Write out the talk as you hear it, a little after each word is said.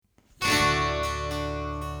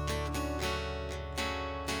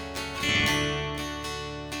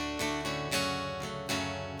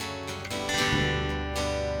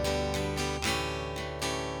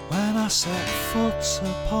set foot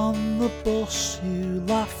upon the bus, you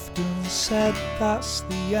laughed and said that's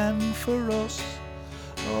the end for us.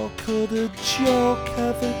 Oh, could a joke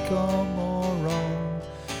ever go more wrong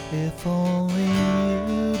if only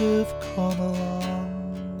you'd have come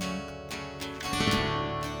along?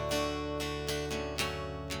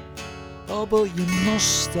 Oh, but you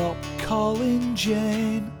must stop calling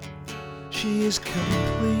Jane, she is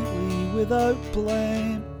completely without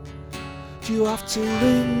blame. Do you have to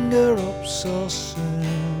ring her up so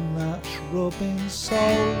soon? That's rubbing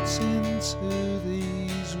salt into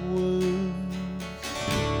these wounds.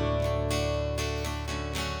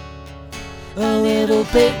 A little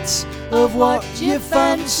bit of what you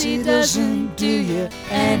fancy doesn't do you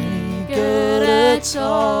any good at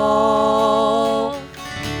all.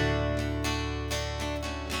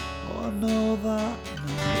 Oh, I know that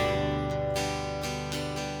now.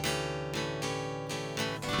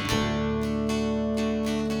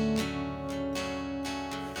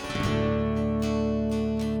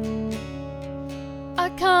 I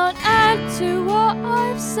can't add to what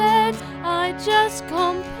I've said, I just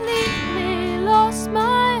completely lost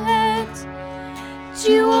my head.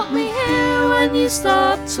 Do you want me here when you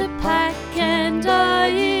start to pack, and are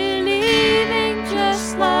you leaving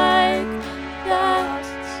just like that?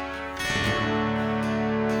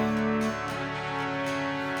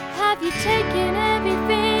 Have you taken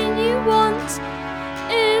everything you want?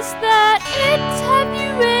 Is that it? Have you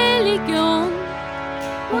really gone?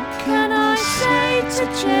 What can I say to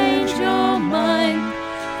change your mind?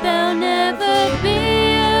 There'll never be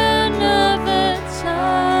another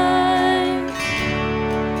time.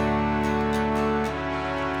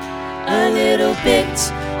 A little bit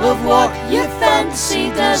of what you fancy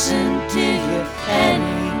doesn't do you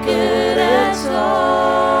any good at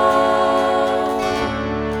all.